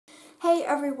Hey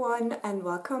everyone, and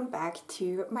welcome back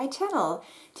to my channel.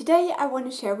 Today I want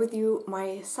to share with you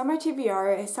my summer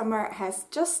TBR. Summer has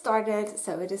just started,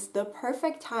 so it is the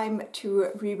perfect time to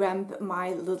revamp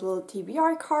my little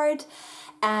TBR card.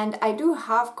 And I do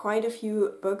have quite a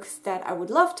few books that I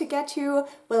would love to get to.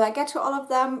 Will I get to all of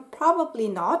them? Probably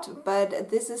not,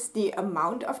 but this is the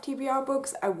amount of TBR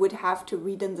books I would have to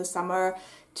read in the summer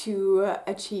to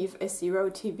achieve a 0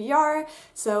 TBR.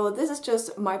 So this is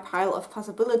just my pile of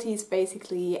possibilities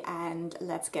basically, and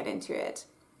let's get into it.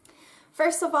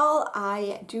 First of all,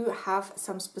 I do have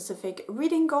some specific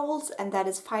reading goals, and that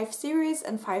is 5 series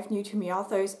and 5 new to me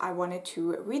authors I wanted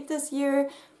to read this year.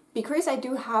 Because I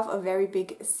do have a very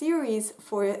big series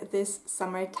for this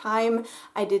summertime,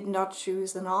 I did not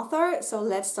choose an author, so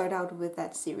let's start out with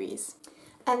that series.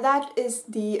 And that is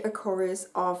the A Chorus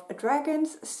of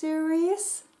Dragons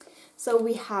series. So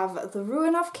we have The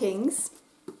Ruin of Kings,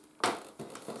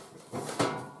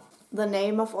 The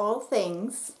Name of All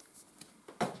Things,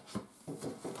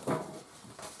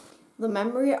 The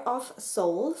Memory of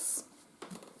Souls,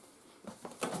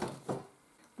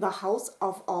 The House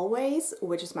of Always,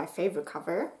 which is my favorite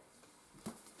cover,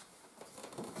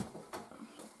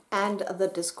 and The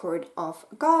Discord of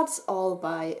Gods, all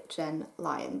by Jen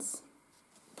Lyons.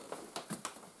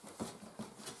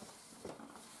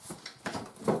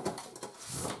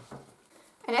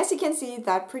 And as you can see,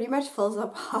 that pretty much fills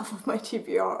up half of my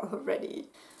TBR already.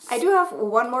 I do have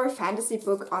one more fantasy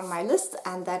book on my list,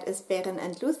 and that is Beren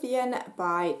and Luthien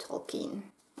by Tolkien.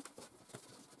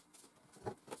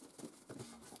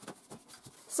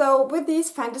 So with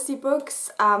these fantasy books,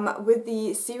 with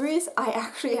the series, I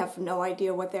actually have no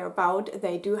idea what they're about.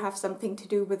 They do have something to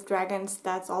do with dragons,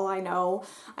 that's all I know.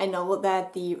 I know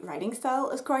that the writing style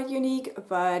is quite unique,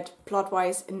 but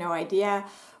plot-wise, no idea.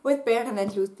 With Beren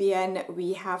and Luthien,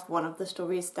 we have one of the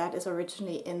stories that is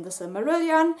originally in the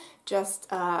Silmarillion, just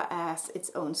as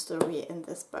its own story in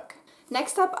this book.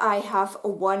 Next up, I have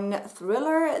one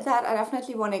thriller that I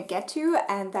definitely want to get to,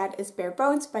 and that is Bare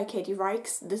Bones by Katie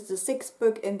Reichs. This is the 6th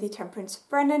book in the Temperance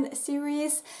Brennan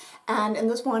series, and in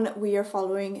this one we are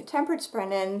following Temperance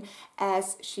Brennan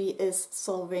as she is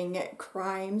solving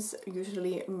crimes,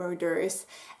 usually murders,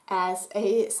 as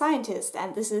a scientist,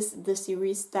 and this is the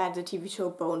series that the TV show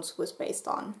Bones was based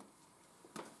on.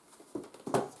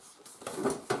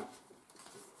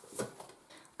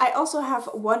 I also have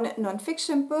one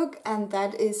non-fiction book, and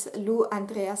that is Lou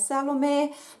Andrea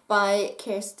Salome by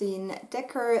Kerstin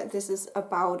Decker. This is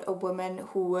about a woman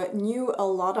who knew a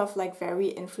lot of very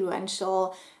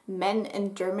influential men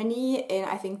in Germany in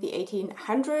I think the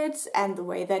 1800s, and the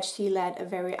way that she led a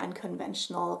very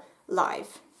unconventional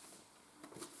life.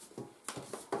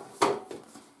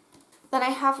 Then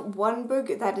I have one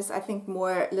book that is I think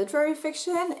more literary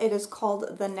fiction. It is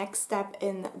called The Next Step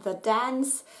in the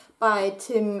Dance by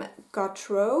Tim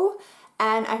Gautreaux,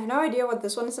 and I have no idea what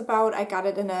this one is about. I got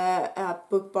it in a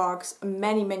book box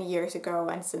many years ago,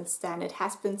 and since then it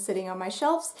has been sitting on my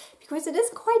shelves because it is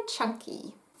quite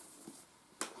chunky.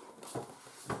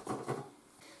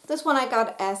 This one I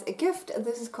got as a gift.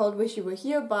 This is called Wish You Were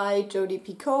Here by Jodi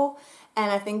Picoult,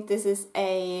 and I think this is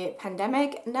a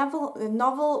pandemic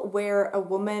novel where a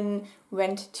woman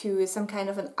went to some kind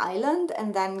of an island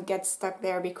and then gets stuck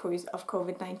there because of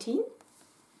COVID-19.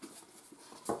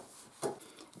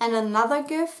 And another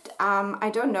gift, I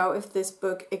don't know if this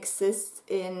book exists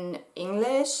in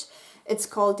English. It's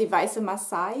called Die Weiße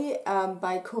Maasai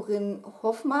by Corinne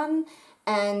Hoffmann.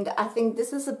 And I think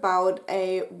this is about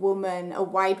a woman, a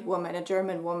white woman, a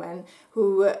German woman,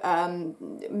 who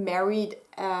married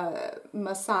a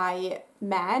Maasai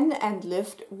man and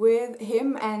lived with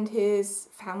him and his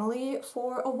family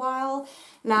for a while.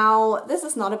 Now, this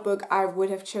is not a book I would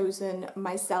have chosen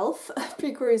myself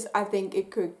because I think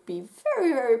it could be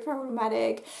very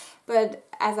problematic, but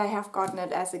as I have gotten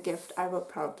it as a gift, I will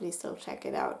probably still check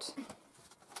it out.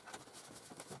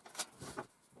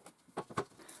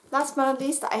 Last but not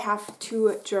least, I have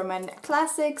 2 German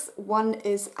classics. One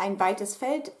is Ein weites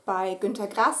Feld by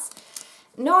Günter Grass.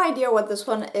 No idea what this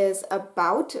one is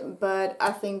about, but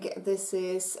I think this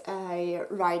is a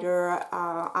writer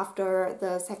after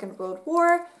the Second World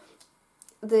War.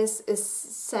 This is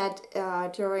set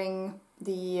during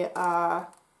the,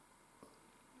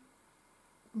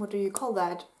 what do you call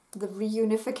that? The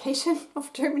reunification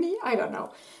of Germany? I don't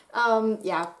know.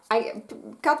 Yeah, I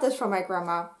got this from my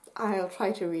grandma. I'll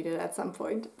try to read it at some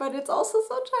point, but it's also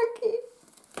so chunky.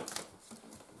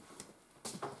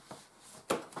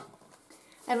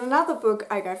 And another book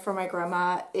I got from my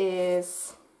grandma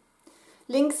is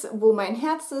Links, Wo mein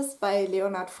Herz ist by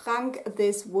Leonard Frank.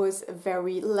 This was a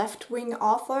very left-wing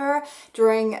author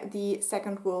during the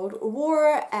Second World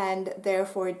War and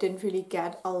therefore didn't really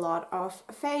get a lot of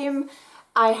fame.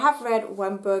 I have read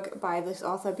one book by this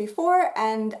author before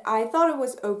and I thought it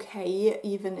was okay,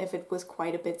 even if it was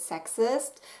quite a bit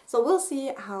sexist. So we'll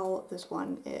see how this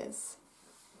one is.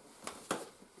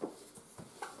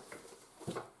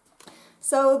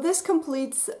 So this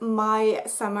completes my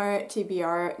summer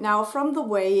TBR. Now, from the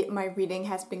way my reading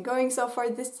has been going so far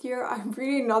this year, I'm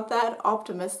really not that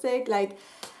optimistic. Like,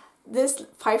 this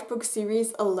 5-book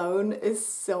series alone is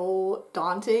so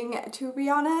daunting, to be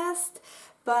honest.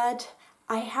 But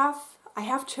I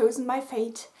have chosen my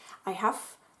fate. I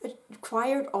have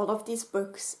acquired all of these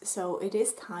books, so it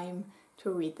is time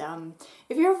to read them.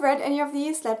 If you have read any of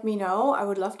these, let me know. I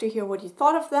would love to hear what you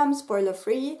thought of them, spoiler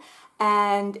free.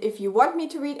 And if you want me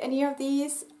to read any of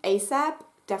these ASAP,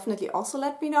 definitely also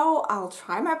let me know. I'll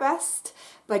try my best.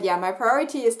 But yeah, my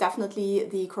priority is definitely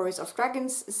the Chorus of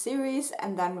Dragons series,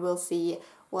 and then we'll see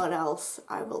what else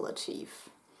I will achieve.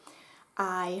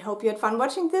 I hope you had fun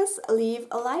watching this. Leave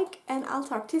a like and I'll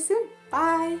talk to you soon.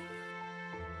 Bye!